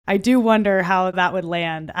I do wonder how that would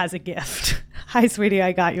land as a gift. Hi, sweetie,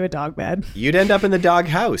 I got you a dog bed. You'd end up in the dog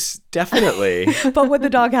house, definitely. But would the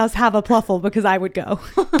doghouse have a Plufl? Because I would go.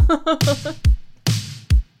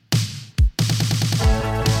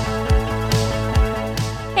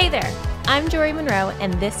 Hey there, I'm Jory Monroe,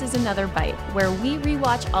 and this is Another Bite, where we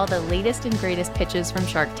rewatch all the latest and greatest pitches from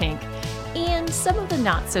Shark Tank, and some of the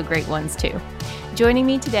not-so-great ones, too. Joining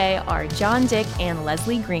me today are John Dick and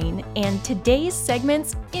Leslie Green, and today's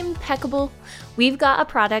segment's impeccable. We've got a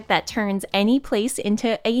product that turns any place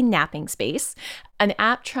into a napping space, an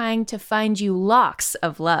app trying to find you locks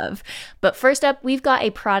of love. But first up, we've got a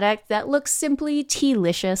product that looks simply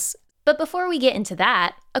tea-licious. But before we get into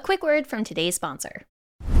that, a quick word from today's sponsor.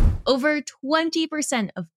 Over 20%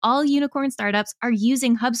 of all unicorn startups are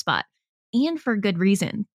using HubSpot, and for good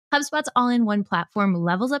reason. HubSpot's all-in-one platform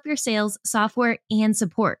levels up your sales, software, and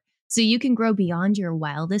support, so you can grow beyond your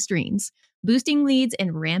wildest dreams, boosting leads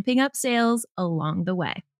and ramping up sales along the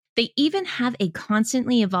way. They even have a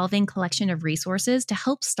constantly evolving collection of resources to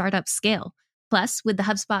help startups scale. Plus, with the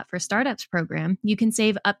HubSpot for Startups program, you can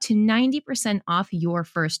save up to 90% off your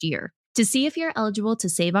first year. To see if you're eligible to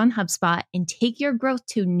save on HubSpot and take your growth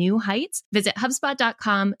to new heights, visit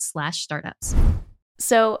HubSpot.com/startups.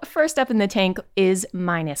 So first up in the tank is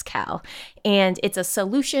 -Cal, and it's a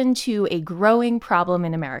solution to a growing problem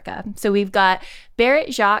in America. So we've got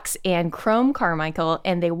Barrett Jacques and Chrome Carmichael,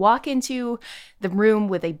 and they walk into the room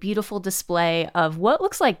with a beautiful display of what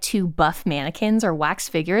looks like two buff mannequins or wax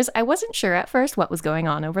figures. I wasn't sure at first what was going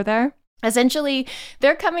on over there. Essentially,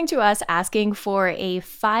 they're coming to us asking for a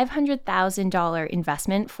 $500,000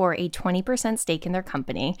 investment for a 20% stake in their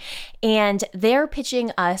company, and they're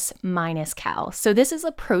pitching us -Cal. So this is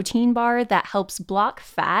a protein bar that helps block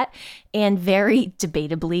fat and very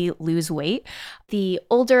debatably lose weight. The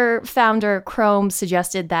older founder, Chrome,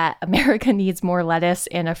 suggested that America needs more lettuce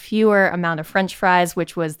and a fewer amount of French fries,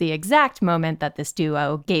 which was the exact moment that this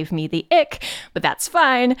duo gave me the ick, but that's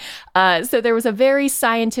fine. So there was a very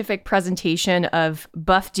scientific presentation of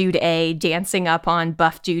Buff Dude A dancing up on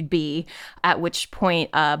Buff Dude B, at which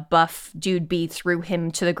point Buff Dude B threw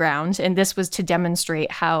him to the ground. And this was to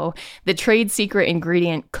demonstrate how the trade secret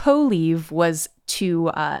ingredient Colive was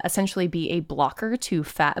to essentially be a blocker to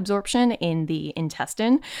fat absorption in the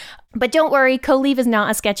intestine. But don't worry, Colive is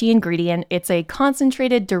not a sketchy ingredient. It's a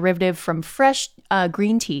concentrated derivative from fresh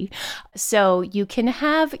green tea. So you can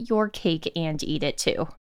have your cake and eat it too.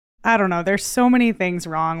 I don't know. There's so many things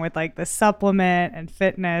wrong with like the supplement and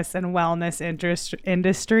fitness and wellness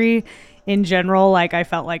industry in general. Like I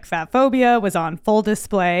felt like fat phobia was on full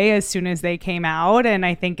display as soon as they came out. And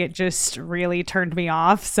I think it just really turned me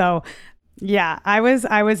off. So yeah, I was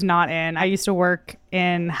not in. I used to work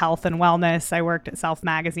in health and wellness. I worked at Self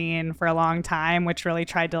Magazine for a long time, which really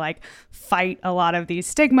tried to like fight a lot of these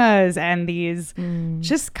stigmas and these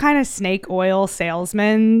just kind of snake oil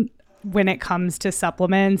salesmen when it comes to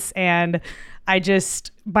supplements. And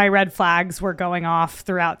my red flags were going off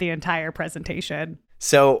throughout the entire presentation.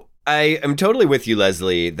 So I am totally with you,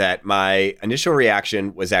 Leslie, that my initial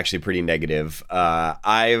reaction was actually pretty negative.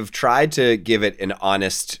 I've tried to give it an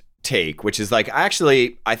honest take, which is like, I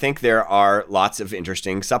think there are lots of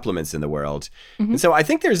interesting supplements in the world. Mm-hmm. And so I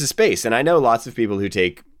think there's a space. And I know lots of people who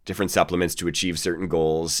take different supplements to achieve certain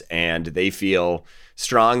goals, and they feel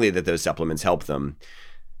strongly that those supplements help them.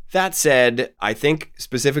 That said, I think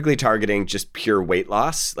specifically targeting just pure weight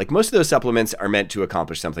loss, like most of those supplements are meant to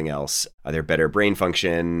accomplish something else. They're better brain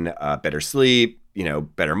function, better sleep,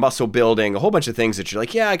 better muscle building, a whole bunch of things that you're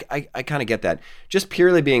like, yeah, I kind of get that. Just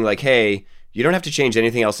purely being like, hey, you don't have to change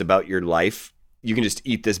anything else about your life. You can just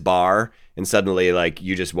eat this bar and suddenly like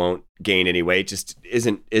you just won't gain any weight. Just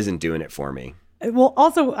isn't doing it for me. Well,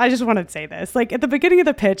 also, I just wanted to say this. Like at the beginning of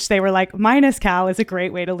the pitch, they were like, -Cal is a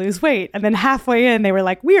great way to lose weight. And then halfway in, they were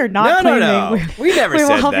like, we are not claiming we never we said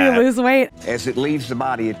will help that. you lose weight. As it leaves the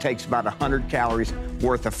body, it takes about 100 calories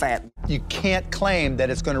worth of fat. You can't claim that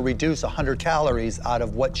it's going to reduce 100 calories out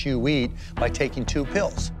of what you eat by taking 2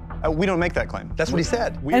 pills. We don't make that claim. That's what he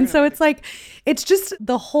said. And so it's like, it's just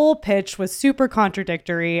the whole pitch was super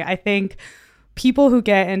contradictory. I think people who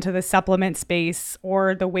get into the supplement space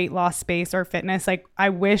or the weight loss space or fitness, like I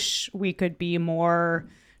wish we could be more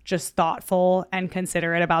just thoughtful and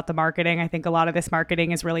considerate about the marketing. I think a lot of this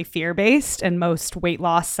marketing is really fear-based, and most weight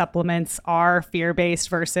loss supplements are fear-based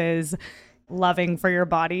versus loving for your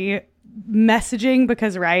body messaging,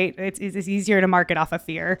 because it's easier to market off of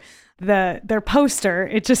fear. Their poster,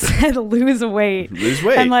 it just said lose weight.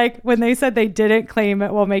 And like when they said they didn't claim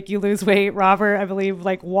it will make you lose weight, Robert, I believe,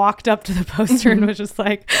 like walked up to the poster and was just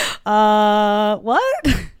like, what?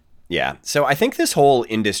 Yeah. So I think this whole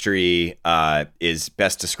industry is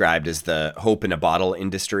best described as the hope in a bottle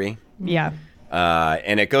industry. Yeah.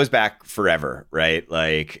 And it goes back forever, right?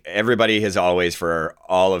 Like everybody has always, for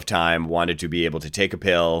all of time, wanted to be able to take a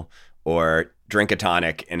pill or drink a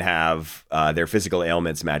tonic and have their physical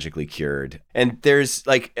ailments magically cured. And there's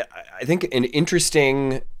like, I think an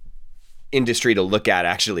interesting industry to look at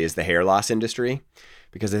actually is the hair loss industry,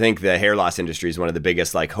 because I think the hair loss industry is one of the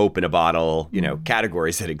biggest like hope in a bottle,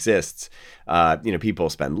 categories that exists. People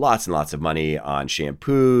spend lots and lots of money on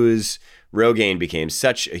shampoos. Rogaine became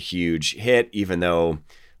such a huge hit, even though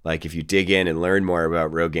like if you dig in and learn more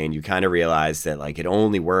about Rogaine, you kind of realize that like it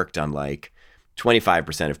only worked on like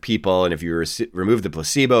 25% of people. And if you remove the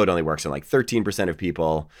placebo, it only works on like 13% of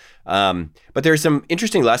people. But there's some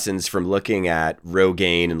interesting lessons from looking at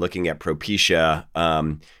Rogaine and looking at Propecia,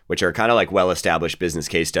 which are kind of like well-established business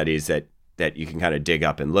case studies that you can kind of dig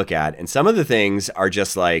up and look at. And some of the things are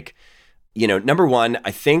just like, number one,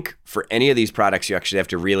 I think for any of these products, you actually have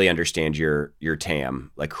to really understand your TAM,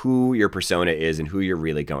 like who your persona is and who you're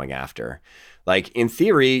really going after. Like in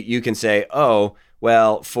theory, you can say, oh,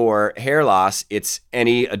 well, for hair loss, it's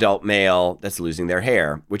any adult male that's losing their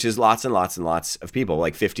hair, which is lots and lots and lots of people,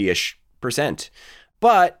 like 50-ish%.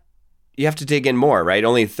 But you have to dig in more, right?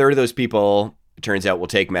 Only a third of those people, it turns out, will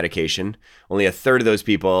take medication. Only a third of those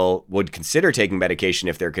people would consider taking medication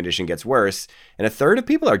if their condition gets worse. And a third of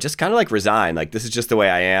people are just kind of like resigned, like this is just the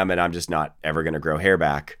way I am and I'm just not ever going to grow hair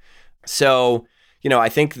back. So I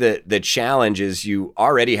think the challenge is you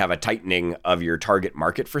already have a tightening of your target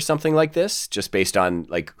market for something like this, just based on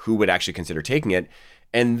like who would actually consider taking it.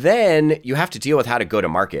 And then you have to deal with how to go to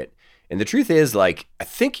market. And the truth is, like, I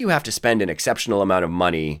think you have to spend an exceptional amount of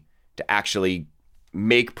money to actually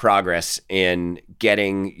make progress in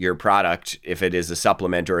getting your product, if it is a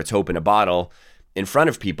supplement or it's hope in a bottle, in front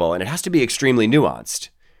of people. And it has to be extremely nuanced,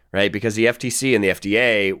 right? Because the FTC and the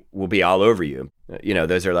FDA will be all over you.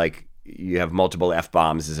 Those are like, you have multiple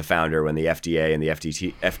F-bombs as a founder when the FDA and the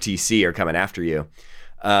FTC are coming after you.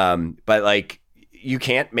 But like, you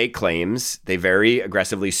can't make claims. They very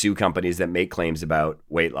aggressively sue companies that make claims about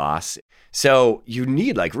weight loss. So you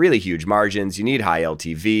need like really huge margins. You need high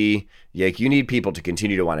LTV. Like you need people to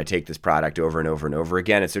continue to want to take this product over and over and over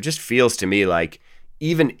again. And so it just feels to me like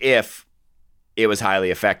even if it was highly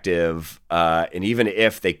effective and even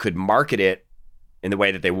if they could market it in the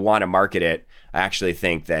way that they want to market it, I actually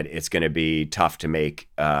think that it's going to be tough to make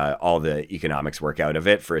all the economics work out of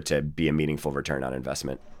it for it to be a meaningful return on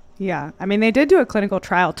investment. Yeah. I mean, they did do a clinical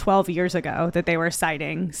trial 12 years ago that they were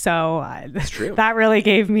citing. So that's true. That really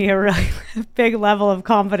gave me a really big level of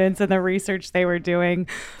confidence in the research they were doing.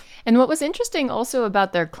 And what was interesting also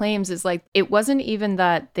about their claims is like, it wasn't even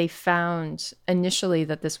that they found initially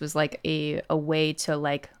that this was like a way to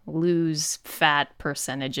like lose fat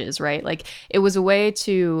percentages, right? Like it was a way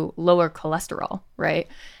to lower cholesterol, right?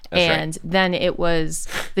 That's and right. Then it was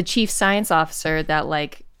the chief science officer that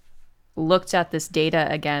like looked at this data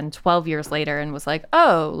again 12 years later and was like,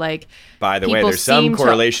 oh, like, by the way, there's some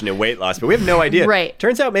correlation in weight loss, but we have no idea. Right.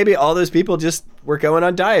 Turns out maybe all those people just were going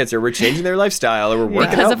on diets or were changing their lifestyle or were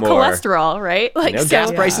working out more. Because of cholesterol, right? Like,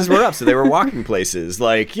 gas prices were up, so they were walking places.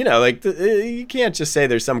 Like, you can't just say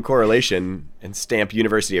there's some correlation and stamp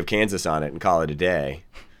University of Kansas on it and call it a day.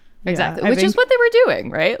 Exactly, which is what they were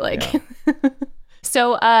doing, right? Like, yeah.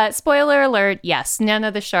 So, spoiler alert, yes, none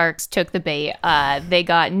of the sharks took the bait. They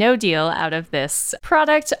got no deal out of this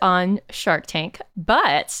product on Shark Tank.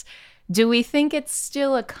 But do we think it's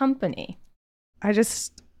still a company?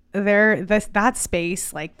 That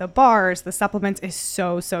space, like the bars, the supplements is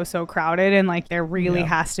so crowded. And like there really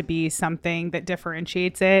has to be something that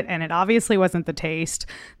differentiates it. And it obviously wasn't the taste.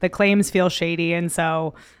 The claims feel shady. And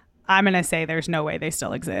so I'm going to say there's no way they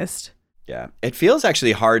still exist. Yeah, it feels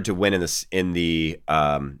actually hard to win in the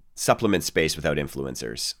supplement space without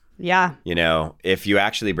influencers. Yeah. If you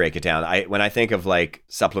actually break it down, when I think of like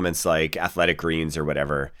supplements like Athletic Greens or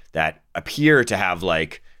whatever that appear to have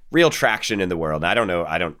like real traction in the world. I don't know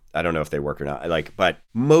if they work or not. But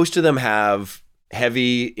most of them have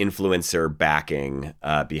heavy influencer backing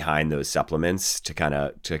behind those supplements to kind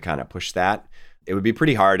of push that. It would be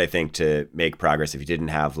pretty hard, I think, to make progress if you didn't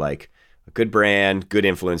have like a good brand, good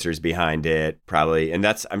influencers behind it, probably. And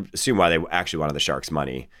that's, I assume, why they actually wanted the Sharks'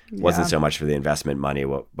 money. Wasn't so much for the investment money,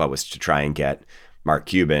 but was to try and get Mark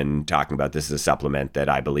Cuban talking about this is a supplement that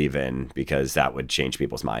I believe in, because that would change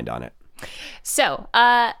people's mind on it. So,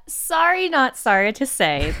 sorry, not sorry to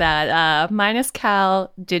say that Minus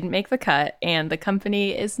Cal didn't make the cut and the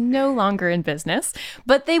company is no longer in business,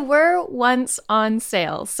 but they were once on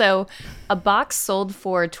sale. So, a box sold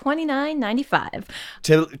for $29.95.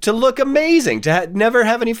 To look amazing, to never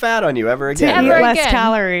have any fat on you ever again. To eat Ever less again.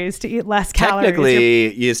 calories, to eat less calories. Technically,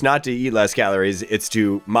 it's not to eat less calories, it's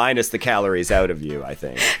to minus the calories out of you, I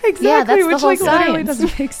think. Exactly, Yeah, that's the which whole like literally science.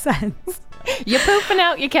 doesn't make sense. You're pooping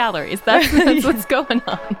out your calories. That's what's going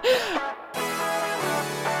on.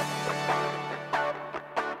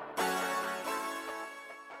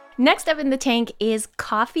 Next up in the tank is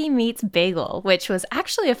Coffee Meets Bagel, which was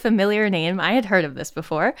actually a familiar name. I had heard of this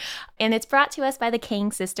before. And it's brought to us by the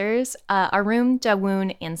Kang sisters, Arum,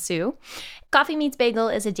 Dawoon, and Sue. Coffee Meets Bagel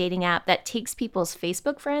is a dating app that takes people's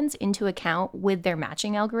Facebook friends into account with their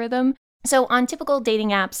matching algorithm. So on typical dating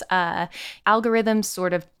apps, algorithms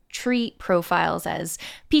sort of treat profiles as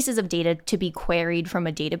pieces of data to be queried from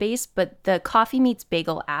a database, but the Coffee Meets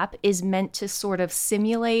Bagel app is meant to sort of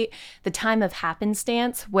simulate the time of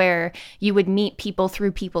happenstance where you would meet people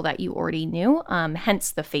through people that you already knew,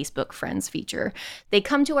 hence the Facebook Friends feature. They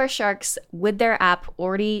come to our sharks with their app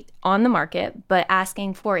already on the market, but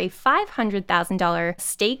asking for a $500,000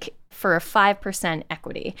 stake for a 5%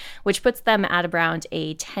 equity, which puts them at around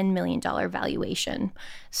a $10 million valuation.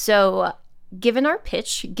 So given our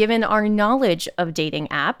pitch, given our knowledge of dating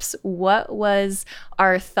apps, what was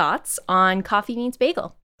our thoughts on Coffee Meets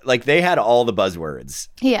Bagel? Like, they had all the buzzwords.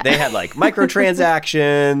 Yeah. They had like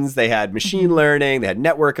microtransactions, they had machine learning, they had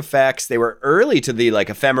network effects. They were early to the like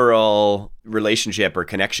ephemeral relationship or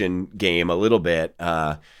connection game a little bit.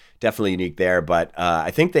 Definitely unique there. But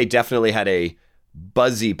I think they definitely had a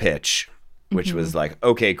buzzy pitch, which was like,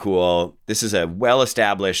 okay, cool. This is a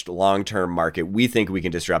well-established long-term market. We think we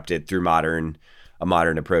can disrupt it through a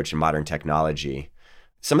modern approach and modern technology.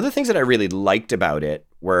 Some of the things that I really liked about it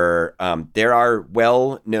were there are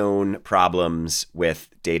well-known problems with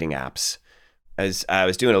dating apps. As I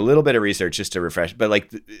was doing a little bit of research just to refresh, but like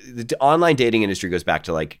the online dating industry goes back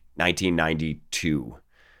to like 1992,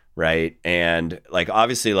 right? And like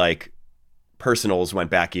obviously like personals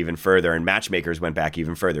went back even further and matchmakers went back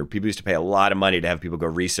even further. People used to pay a lot of money to have people go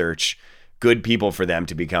research good people for them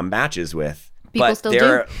to become matches with. People still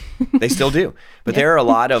do. They still do. But there are a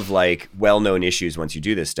lot of like well-known issues once you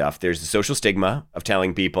do this stuff. There's the social stigma of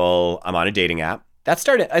telling people I'm on a dating app. That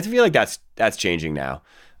started, I feel like that's changing now.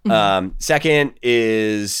 Second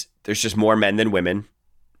is there's just more men than women,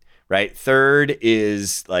 right? Third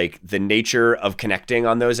is like the nature of connecting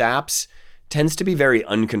on those apps tends to be very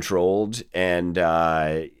uncontrolled and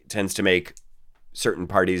tends to make certain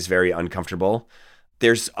parties very uncomfortable.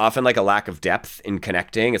 There's often like a lack of depth in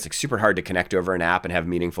connecting. It's like super hard to connect over an app and have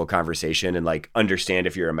meaningful conversation and like understand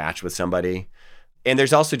if you're a match with somebody. And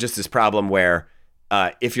there's also just this problem where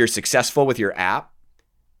if you're successful with your app,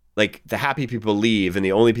 like the happy people leave and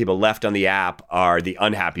the only people left on the app are the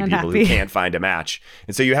unhappy people who can't find a match.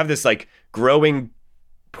 And so you have this like growing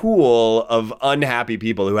pool of unhappy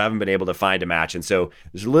people who haven't been able to find a match. And so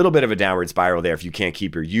there's a little bit of a downward spiral there if you can't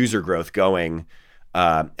keep your user growth going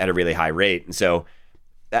at a really high rate. And so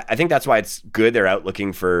I think that's why it's good. They're out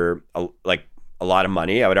looking for a lot of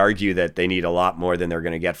money. I would argue that they need a lot more than they're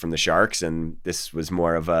going to get from the sharks. And this was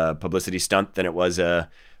more of a publicity stunt than it was a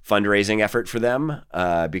fundraising effort for them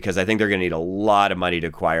because I think they're going to need a lot of money to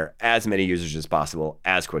acquire as many users as possible,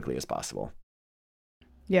 as quickly as possible.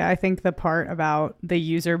 Yeah, I think the part about the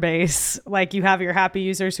user base, like you have your happy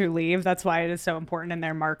users who leave. That's why it is so important in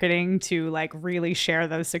their marketing to like really share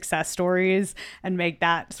those success stories and make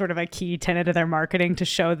that sort of a key tenet of their marketing to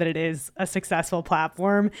show that it is a successful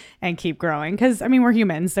platform and keep growing. Because I mean, we're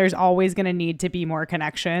humans. There's always going to need to be more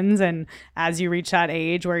connections. And as you reach that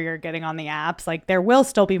age where you're getting on the apps, like there will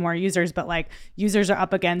still be more users, but like users are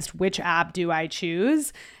up against which app do I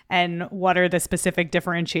choose? And what are the specific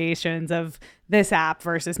differentiations of this app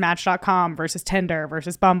versus Match.com versus Tinder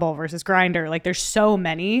versus Bumble versus Grindr? Like there's so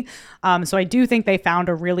many. So I do think they found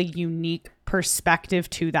a really unique perspective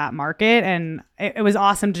to that market. And it was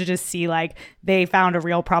awesome to just see like they found a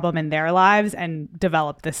real problem in their lives and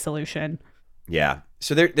developed this solution. Yeah.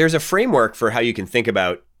 So there's a framework for how you can think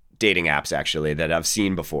about dating apps actually that I've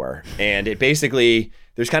seen before. And it basically,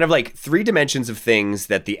 there's kind of like 3 dimensions of things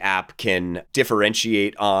that the app can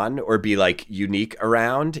differentiate on or be like unique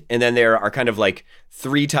around. And then there are kind of like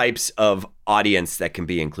 3 types of audience that can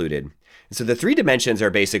be included. And so the 3 dimensions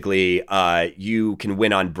are basically you can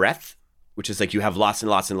win on breadth, which is like you have lots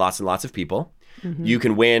and lots and lots and lots of people. Mm-hmm. You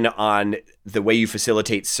can win on the way you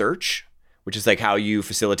facilitate search, which is like how you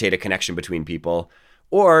facilitate a connection between people.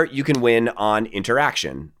 Or you can win on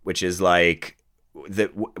interaction, which is like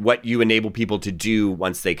what you enable people to do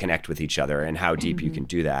once they connect with each other and how deep you can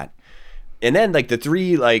do that. And then like the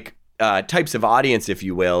three like types of audience, if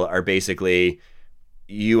you will, are basically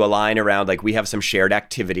you align around like we have some shared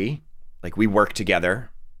activity, like we work together,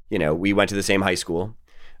 we went to the same high school.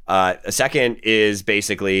 A second is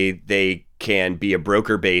basically they can be a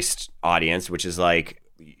broker-based audience, which is like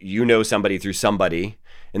somebody through somebody.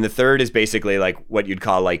 And the third is basically like what you'd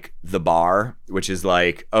call like the bar, which is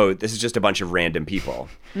like, oh, this is just a bunch of random people.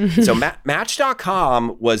 So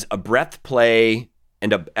Match.com was a breath play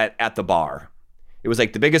and at the bar. It was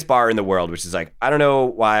like the biggest bar in the world, which is like, I don't know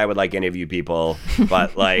why I would like any of you people,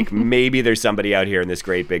 but like maybe there's somebody out here in this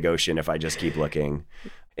great big ocean if I just keep looking.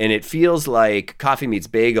 And it feels like Coffee Meets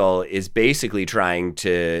Bagel is basically trying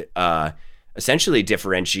to essentially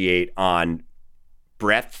differentiate on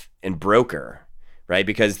breadth and broker, right?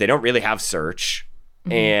 Because they don't really have search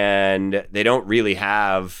and they don't really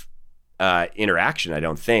have interaction, I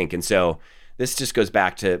don't think. And so this just goes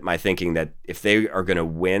back to my thinking that if they are going to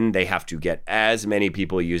win, they have to get as many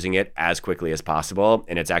people using it as quickly as possible.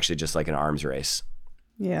 And it's actually just like an arms race.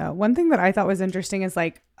 Yeah. One thing that I thought was interesting is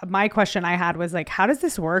like my question I had was like, how does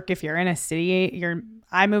this work if you're in a city?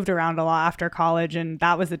 I moved around a lot after college, and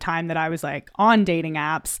that was the time that I was like on dating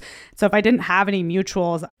apps. So if I didn't have any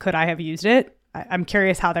mutuals, could I have used it? I'm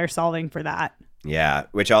curious how they're solving for that. Yeah,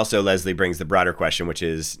 which also, Leslie, brings the broader question, which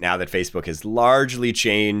is now that Facebook has largely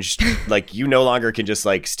changed, like you no longer can just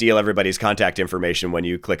like steal everybody's contact information when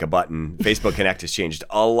you click a button. Facebook Connect has changed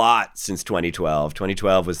a lot since 2012.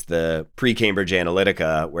 2012 was the pre-Cambridge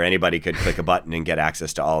Analytica where anybody could click a button and get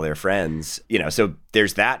access to all their friends. So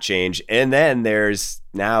there's that change. And then there's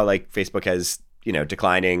now like Facebook has,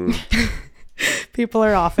 declining. People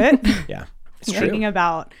are off it. Yeah, it's true. Thinking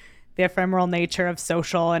about the ephemeral nature of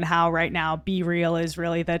social and how right now Be Real is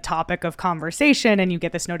really the topic of conversation, and you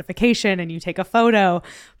get this notification and you take a photo.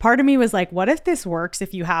 Part of me was like, what if this works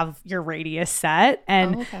if you have your radius set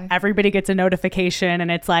and everybody gets a notification and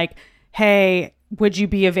it's like, hey, would you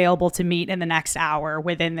be available to meet in the next hour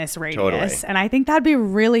within this radius? Totally. And I think that'd be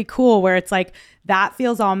really cool, where it's like that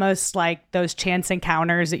feels almost like those chance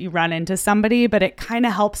encounters that you run into somebody, but it kind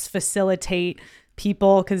of helps facilitate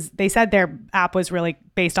people, because they said their app was really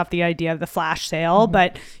based off the idea of the flash sale,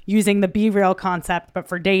 but using the Be Real concept, but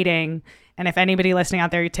for dating. And if anybody listening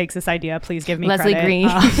out there who takes this idea, please give me Leslie credit. Green,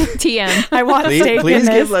 TM. I want to take please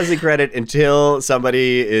this. give Leslie credit until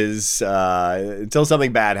somebody is until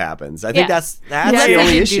something bad happens. I think that's the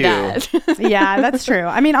only issue. Yeah, that's true.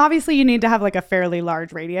 I mean, obviously you need to have like a fairly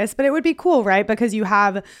large radius, but it would be cool, right? Because you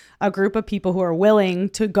have a group of people who are willing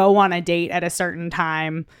to go on a date at a certain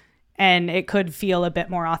time. And it could feel a bit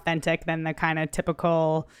more authentic than the kind of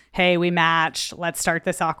typical, hey, we matched, let's start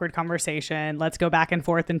this awkward conversation, let's go back and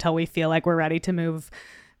forth until we feel like we're ready to move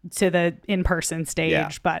to the in-person stage. Yeah.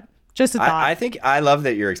 But just a thought. I think I love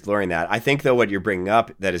that you're exploring that. I think, though, what you're bringing up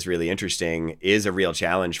that is really interesting is a real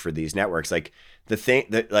challenge for these networks. Like the thing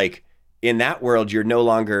that, like, in that world, you're no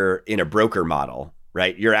longer in a broker model,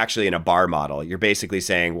 right? You're actually in a bar model. You're basically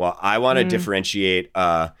saying, well, I want to differentiate,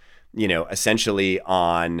 essentially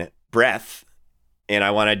on breadth, and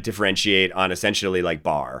I want to differentiate on essentially like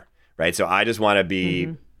bar, right? So I just want to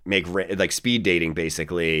be make like speed dating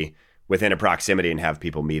basically within a proximity and have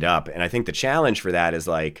people meet up. And I think the challenge for that is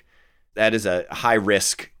like that is a high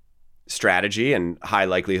risk strategy and high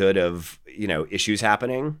likelihood of issues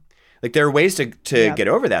happening. Like there are ways to get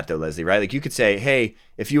over that though, Leslie, right? Like you could say, hey,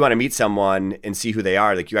 if you want to meet someone and see who they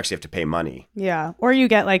are, like you actually have to pay money. Yeah. Or you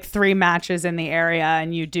get like 3 matches in the area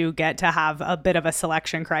and you do get to have a bit of a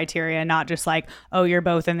selection criteria, not just like, oh, you're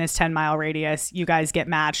both in this 10-mile radius. You guys get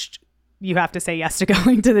matched. You have to say yes to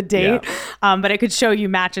going to the date. Yeah. But it could show you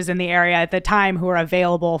matches in the area at the time who are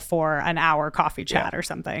available for an hour coffee chat or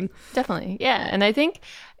something. Definitely. Yeah. And I think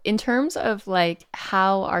in terms of like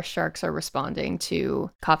how our sharks are responding to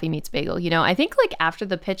Coffee Meets Bagel, I think like after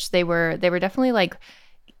the pitch, they were definitely like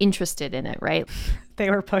interested in it, right? They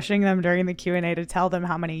were pushing them during the Q&A to tell them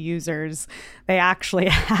how many users they actually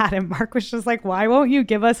had. And Mark was just like, why won't you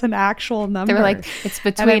give us an actual number? They were like, it's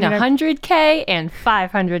between 100K and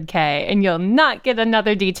 500K, and you'll not get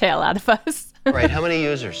another detail out of us. Right. How many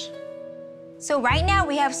users? So right now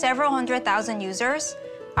we have several 100,000 users.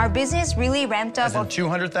 Our business really ramped up. As in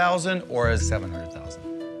 200,000 or as 700,000?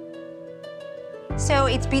 So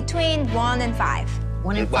it's between 1 and 5.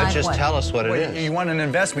 1 and 5 just tell us what it is. You want an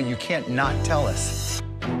investment, you can't not tell us.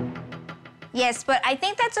 Yes, but I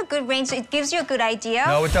think that's a good range. It gives you a good idea.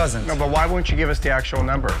 No, it doesn't. No, but why won't you give us the actual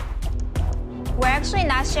number? We're actually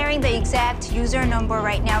not sharing the exact user number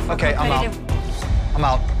right now for competitive. I'm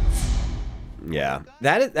out. Yeah,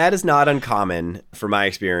 that is not uncommon from my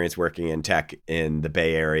experience working in tech in the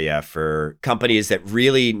Bay Area for companies that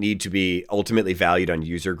really need to be ultimately valued on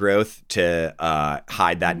user growth to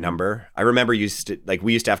hide that number. I remember we used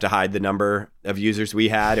to have to hide the number of users we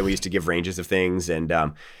had, and we used to give ranges of things. And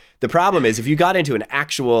the problem is if you got into an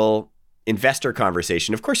actual investor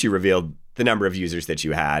conversation, of course you revealed the number of users that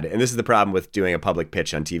you had. And this is the problem with doing a public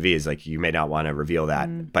pitch on TV is like you may not want to reveal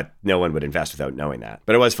that, but no one would invest without knowing that.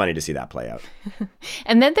 But it was funny to see that play out.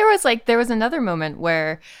 And then there was another moment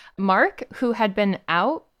where Mark, who had been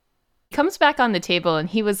out, comes back on the table and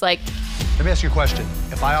he was like, let me ask you a question.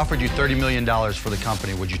 If I offered you $30 million for the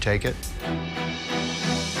company, would you take it?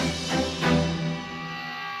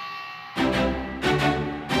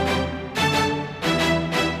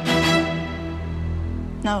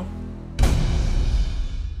 No.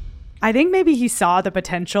 I think maybe he saw the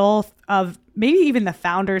potential of maybe even the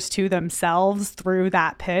founders to themselves through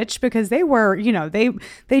that pitch, because they were,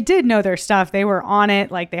 they did know their stuff. They were on it.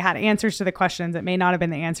 Like they had answers to the questions that may not have been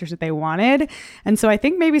the answers that they wanted. And so I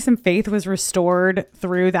think maybe some faith was restored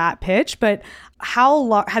through that pitch. But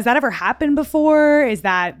how has that ever happened before? Is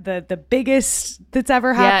that the biggest that's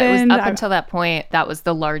ever happened? Yeah, it was up until that point. That was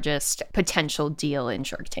the largest potential deal in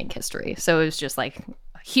Shark Tank history. So it was just like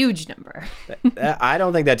a huge number. I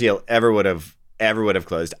don't think that deal ever would have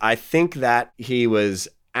closed. I think that he was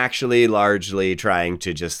actually largely trying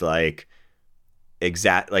to just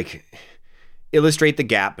illustrate the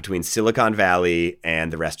gap between Silicon Valley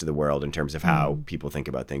and the rest of the world in terms of how people think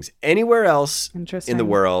about things. Anywhere else in the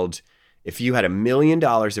world, if you had $1 million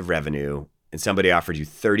of revenue and somebody offered you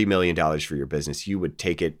 $30 million for your business, you would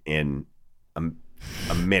take it in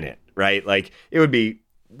a minute, right? Like it would be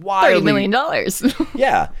wildly $30 million.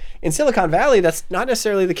 Yeah. In Silicon Valley, that's not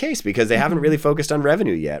necessarily the case because they haven't really focused on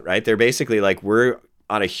revenue yet, right? They're basically like, we're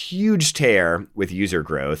on a huge tear with user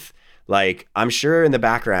growth. Like, I'm sure in the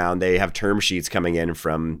background, they have term sheets coming in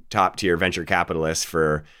from top tier venture capitalists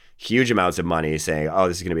for huge amounts of money saying, oh,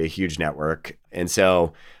 this is going to be a huge network. And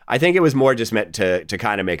so I think it was more just meant to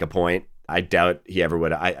kind of make a point. I doubt he ever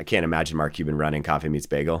would. I can't imagine Mark Cuban running Coffee Meets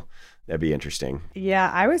Bagel. That'd be interesting. Yeah,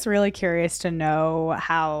 I was really curious to know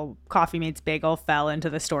how Coffee Meets Bagel fell into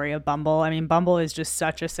the story of Bumble. I mean, Bumble is just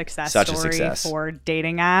such a success story for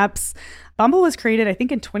dating apps. Bumble was created, I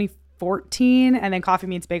think, in 2014, and then Coffee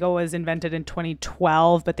Meets Bagel was invented in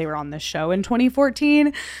 2012, but they were on the show in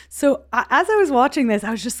 2014. So as I was watching this, I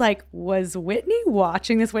was just like, was Whitney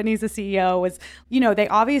watching this? Whitney's the CEO. They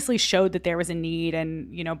obviously showed that there was a need, and,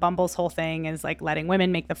 Bumble's whole thing is like letting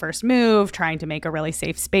women make the first move, trying to make a really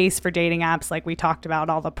safe space for dating apps. Like we talked about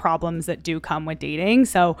all the problems that do come with dating.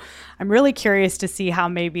 So I'm really curious to see how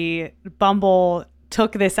maybe Bumble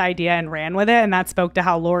took this idea and ran with it. And that spoke to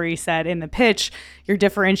how Lori said in the pitch, your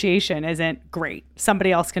differentiation isn't great.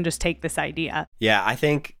 Somebody else can just take this idea. Yeah, I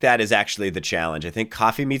think that is actually the challenge. I think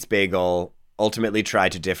Coffee Meets Bagel ultimately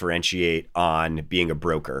tried to differentiate on being a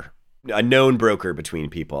broker, a known broker between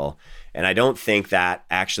people. And I don't think that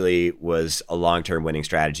actually was a long-term winning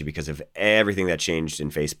strategy because of everything that changed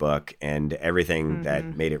in Facebook and everything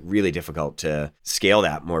that made it really difficult to scale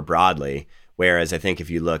that more broadly. Whereas I think if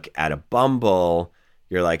you look at a Bumble,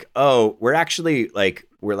 you're like, oh, we're actually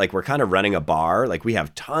we're kind of running a bar. Like we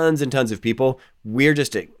have tons and tons of people. We're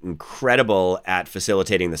just incredible at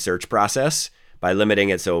facilitating the search process by limiting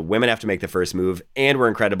it so women have to make the first move. And we're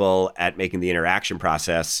incredible at making the interaction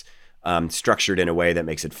process structured in a way that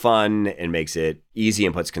makes it fun and makes it easy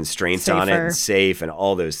and puts constraints on it and safe and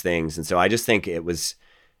all those things. And so I just think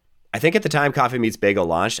I think at the time Coffee Meets Bagel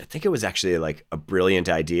launched, I think it was actually like a brilliant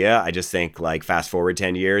idea. I just think like fast forward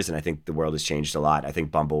 10 years and I think the world has changed a lot. I think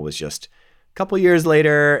Bumble was just a couple years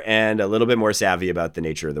later and a little bit more savvy about the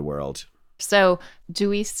nature of the world. So do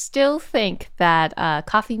we still think that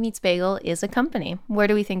Coffee Meets Bagel is a company? Where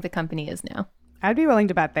do we think the company is now? I'd be willing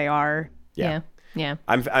to bet they are. Yeah.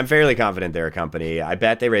 I'm fairly confident they're a company. I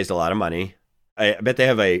bet they raised a lot of money. I bet they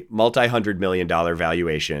have a multi-$100 million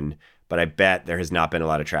valuation. But I bet there has not been a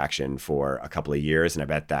lot of traction for a couple of years. And I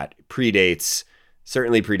bet that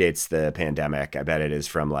certainly predates the pandemic. I bet it is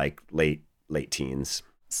from like late teens.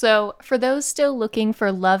 So for those still looking for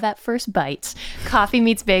love at first bite, Coffee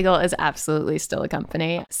Meets Bagel is absolutely still a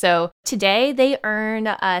company. So today they earn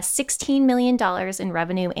 $16 million in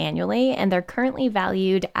revenue annually, and they're currently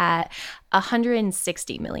valued at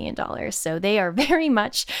 $160 million. So they are very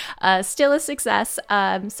much still a success.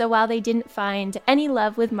 So while they didn't find any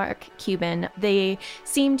love with Mark Cuban, they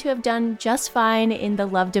seem to have done just fine in the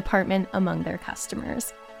love department among their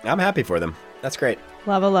customers. I'm happy for them. That's great.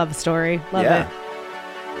 Love a love story. Love it.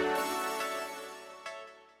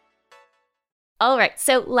 All right,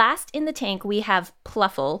 so last in the tank, we have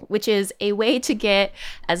Plufl, which is a way to get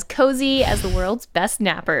as cozy as the world's best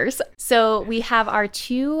nappers. So we have our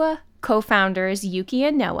two co-founders, Yuki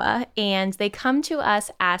and Noah, and they come to us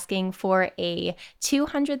asking for a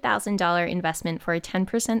 $200,000 investment for a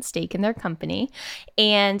 10% stake in their company.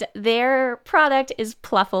 And their product is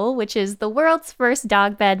Plufl, which is the world's first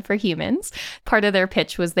dog bed for humans. Part of their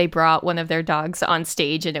pitch was they brought one of their dogs on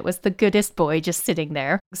stage and it was the goodest boy just sitting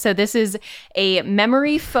there. So this is a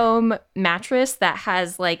memory foam mattress that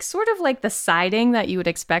has like sort of like the siding that you would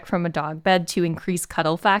expect from a dog bed to increase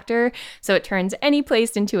cuddle factor. So it turns any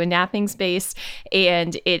place into a napping space,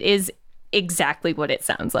 and it is exactly what it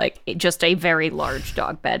sounds like. Just a very large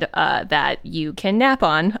dog bed that you can nap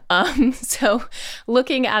on. So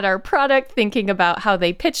looking at our product, thinking about how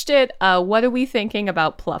they pitched it, what are we thinking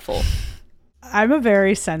about Plufl? I'm a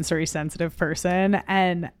very sensory sensitive person,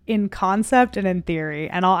 and in concept and in theory,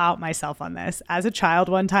 and I'll out myself on this. As a child,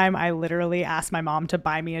 one time, I literally asked my mom to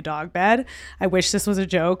buy me a dog bed. I wish this was a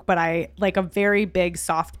joke, but I like a very big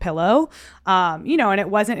soft pillow, and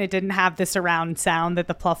it didn't have the surround sound that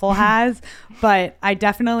the Plufl has. But I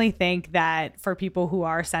definitely think that for people who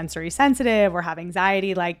are sensory sensitive or have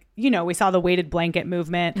anxiety, we saw the weighted blanket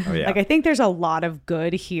movement. Oh, yeah. I think there's a lot of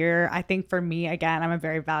good here. I think for me, again, I'm a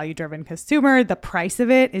very value driven consumer. The price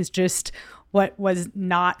of it is just what was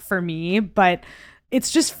not for me, but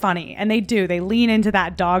it's just funny. And they lean into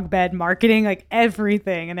that dog bed marketing, like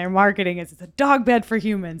everything. And their marketing is it's a dog bed for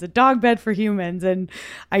humans, a dog bed for humans. And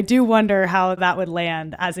I do wonder how that would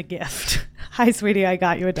land as a gift. Hi, sweetie, I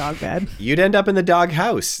got you a dog bed. You'd end up in the dog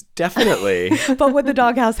house, definitely. But would the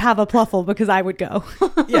dog house have a Plufl? Because I would go.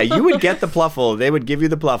 Yeah, you would get the Plufl. They would give you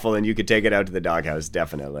the Plufl and you could take it out to the dog house,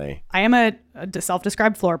 definitely. I am a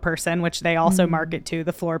self-described floor person, which they also market to,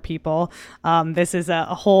 the floor people. This is a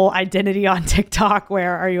whole identity on TikTok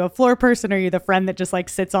where are you a floor person? Or are you the friend that just like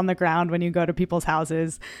sits on the ground when you go to people's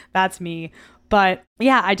houses? That's me. But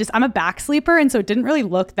yeah, I'm a back sleeper. And so it didn't really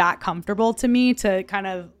look that comfortable to me to kind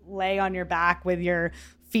of lay on your back with your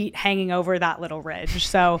feet hanging over that little ridge.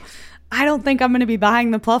 So I don't think I'm going to be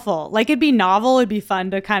buying the Plufl. Like, it'd be novel. It'd be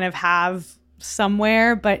fun to kind of have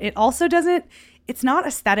somewhere, but it also it's not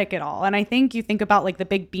aesthetic at all. And I think you think about like the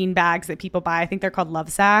big bean bags that people buy. I think they're called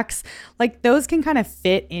love sacks. Like, those can kind of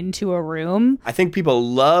fit into a room. I think people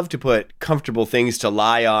love to put comfortable things to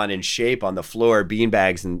lie on and shape on the floor, bean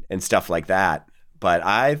bags and stuff like that. But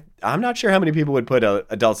I'm not sure how many people would put a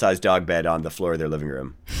adult-sized dog bed on the floor of their living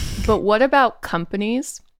room. But what about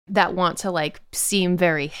companies that want to like seem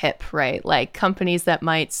very hip, right? Like companies that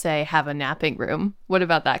might say have a napping room. What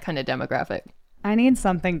about that kind of demographic? I need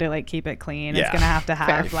something to like keep it clean. Yeah. It's gonna have to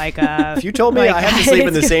have Fair. like a. If you told me I had to sleep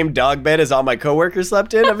in the same dog bed as all my coworkers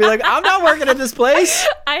slept in, I'd be like, I'm not working at this place.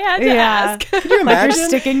 I had to ask. Can you imagine? Like you're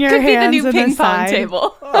sticking your Could hands be the new in ping the pong side.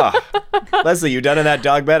 table. Oh. Leslie, you done in that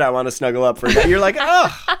dog bed? I want to snuggle up for a minute. You're like,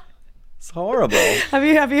 oh, it's horrible.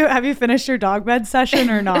 Have you finished your dog bed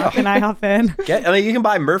session or not? Can I hop in? You can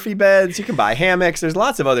buy Murphy beds, you can buy hammocks. There's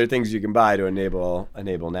lots of other things you can buy to enable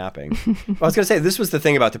napping. I was going to say, this was the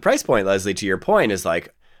thing about the price point, Leslie, to your point, is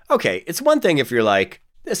like, okay, it's one thing if you're like,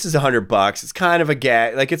 this is $100. It's kind of a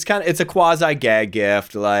gag, like it's a quasi gag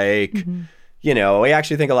gift. Like, we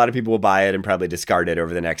actually think a lot of people will buy it and probably discard it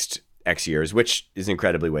over the next X years, which is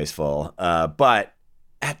incredibly wasteful. But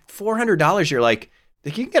at $400, you're like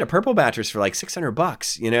you can get a Purple mattress for like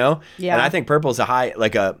 $600, Yeah. And I think Purple's a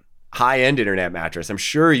high-end internet mattress. I'm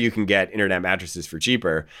sure you can get internet mattresses for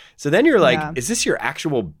cheaper. So then you're like, is this your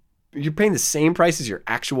actual, you're paying the same price as your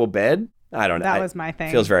actual bed? I don't know. That was my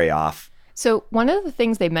thing. Feels very off. So one of the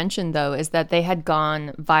things they mentioned, though, is that they had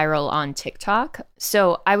gone viral on TikTok.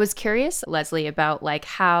 So I was curious, Leslie, about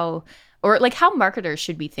how marketers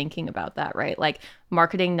should be thinking about that, right? Like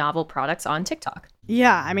marketing novel products on TikTok.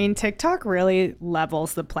 Yeah, I mean, TikTok really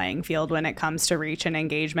levels the playing field when it comes to reach and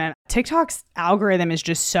engagement. TikTok's algorithm is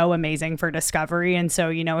just so amazing for discovery. And so,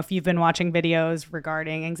 if you've been watching videos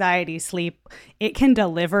regarding anxiety, sleep, it can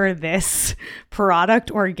deliver this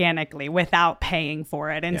product organically without paying for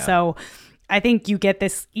it. And so I think you get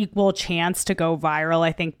this equal chance to go viral.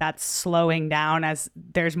 I think that's slowing down as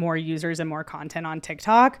there's more users and more content on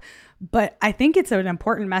TikTok. But I think it's an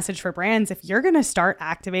important message for brands. If you're going to start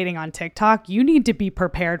activating on TikTok, you need to be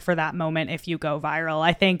prepared for that moment if you go viral.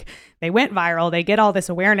 I think they went viral, they get all this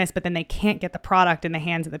awareness, but then they can't get the product in the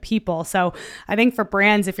hands of the people. So I think for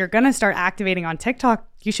brands, if you're going to start activating on TikTok,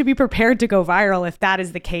 you should be prepared to go viral if that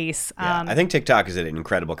is the case. Yeah, I think TikTok is an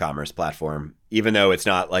incredible commerce platform, even though it's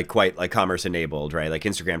not quite commerce enabled, right? Like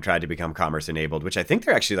Instagram tried to become commerce enabled, which I think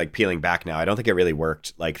they're actually peeling back now. I don't think it really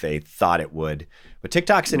worked like they thought it would. But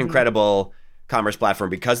TikTok's an incredible commerce platform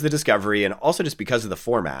because of the discovery and also just because of the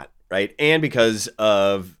format, right? And because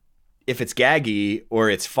of if it's gaggy or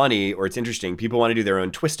it's funny or it's interesting, people want to do their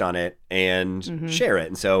own twist on it and share it.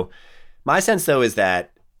 And so my sense, though, is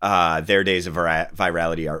that their days of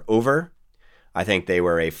virality are over. I think they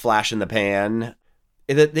were a flash in the pan.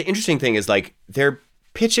 The interesting thing is, like, they're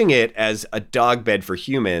pitching it as a dog bed for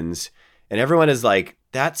humans, and everyone is like,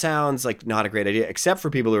 that sounds like not a great idea, except for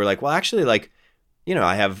people who are like, well, actually, like, you know,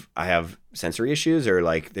 I have sensory issues, or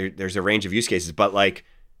like there's a range of use cases, but like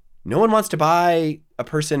no one wants to buy a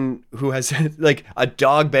person who has like a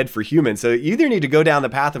dog bed for humans. So you either need to go down the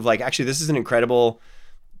path of like, actually, this is an incredible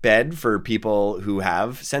bed for people who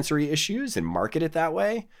have sensory issues and market it that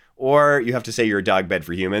way, or you have to say you're a dog bed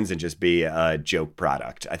for humans and just be a joke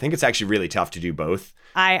product. I think it's actually really tough to do both.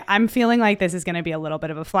 I'm feeling like this is going to be a little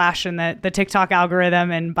bit of a flash in the TikTok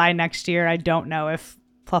algorithm, and by next year, I don't know if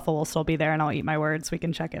Plufl will still be there, and I'll eat my words. We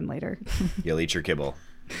can check in later. You'll eat your kibble.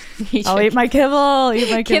 I'll eat my kibble.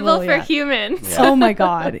 Kibble for humans. Yeah. Oh my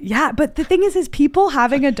God. Yeah. But the thing is people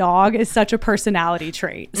having a dog is such a personality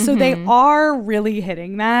trait. So they are really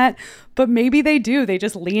hitting that, but maybe they do. They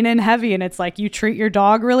just lean in heavy, and it's like, you treat your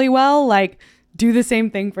dog really well. Like, do the same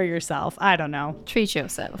thing for yourself. I don't know. Treat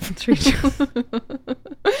yourself. Treat yourself.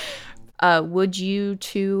 Would you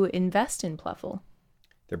two invest in Plufl?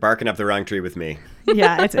 They're barking up the wrong tree with me.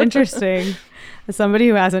 Yeah, it's interesting. As somebody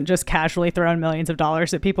who hasn't just casually thrown millions of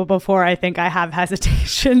dollars at people before, I think I have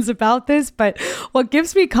hesitations about this. But what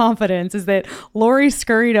gives me confidence is that Lori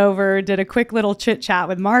scurried over, did a quick little chit chat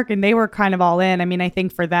with Mark, and they were kind of all in. I mean, I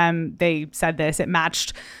think for them, they said this, it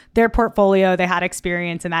matched their portfolio. They had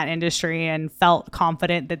experience in that industry and felt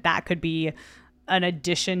confident that that could be an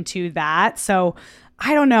addition to that. So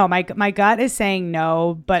I don't know. My gut is saying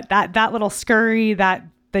no, but that little scurry,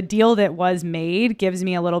 the deal that was made gives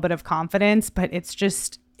me a little bit of confidence, but it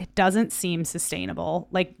doesn't seem sustainable,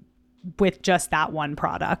 like with just that one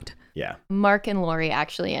product. Yeah. Mark and Lori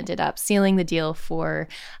actually ended up sealing the deal for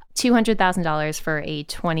 $200,000 for a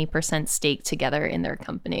 20% stake together in their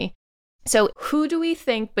company. So who do we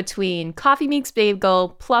think between Coffee Meets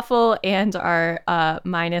Bagel, Plufl, and our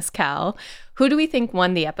minus Cal, who do we think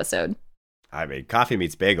won the episode? I mean, Coffee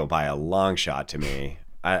Meets Bagel by a long shot to me.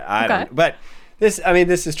 I Okay. don't, but this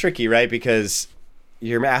is tricky, right? Because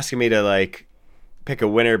you're asking me to like pick a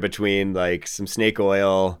winner between like some snake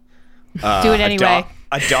oil. Do it anyway.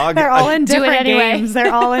 A dog. They're all in different anyway. games.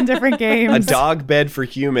 They're all in different games. A dog bed for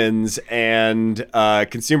humans and a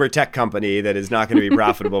consumer tech company that is not going to be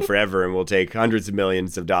profitable forever and will take hundreds of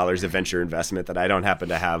millions of dollars of venture investment that I don't happen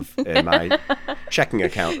to have in my checking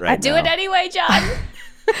account right now. Do it anyway, John.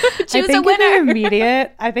 Choose I a winner.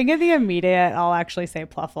 I think in the immediate, I'll actually say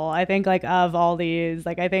Plufl. I think like of all these,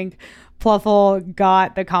 like I think Plufl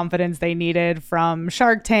got the confidence they needed from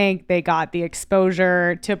Shark Tank. They got the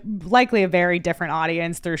exposure to likely a very different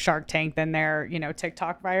audience through Shark Tank than their,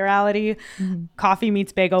 TikTok virality. Coffee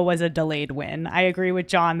Meets Bagel was a delayed win. I agree with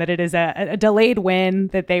John that it is a delayed win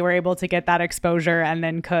that they were able to get that exposure and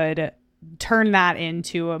then could turn that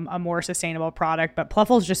into a more sustainable product. But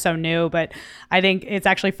Plufl is just so new. But I think it's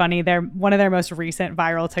actually funny. One of their most recent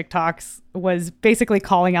viral TikToks was basically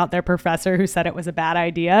calling out their professor who said it was a bad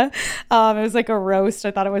idea. It was like a roast.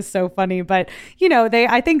 I thought it was so funny. But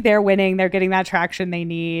I think they're winning. They're getting that traction they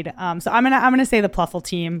need. So I'm gonna say the Plufl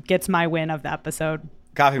team gets my win of the episode.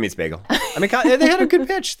 Coffee Meets Bagel. I mean, they had a good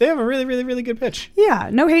pitch. They have a really, really, really good pitch.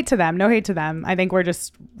 Yeah, no hate to them. No hate to them. I think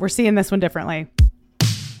we're seeing this one differently.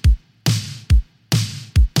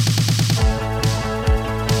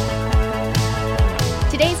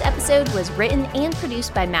 Today's episode was written and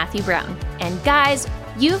produced by Matthew Brown. And guys,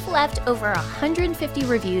 you've left over 150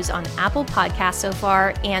 reviews on Apple Podcasts so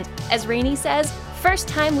far. And as Rainey says, first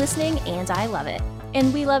time listening, and I love it.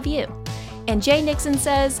 And we love you. And Jay Nixon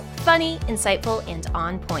says, funny, insightful, and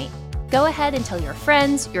on point. Go ahead and tell your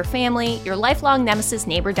friends, your family, your lifelong nemesis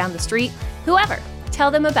neighbor down the street, whoever.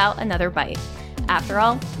 Tell them about Another Bite. After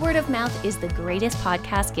all, word of mouth is the greatest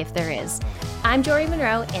podcast gift there is. I'm Jory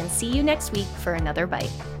Monroe, and see you next week for Another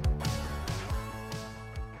Bite.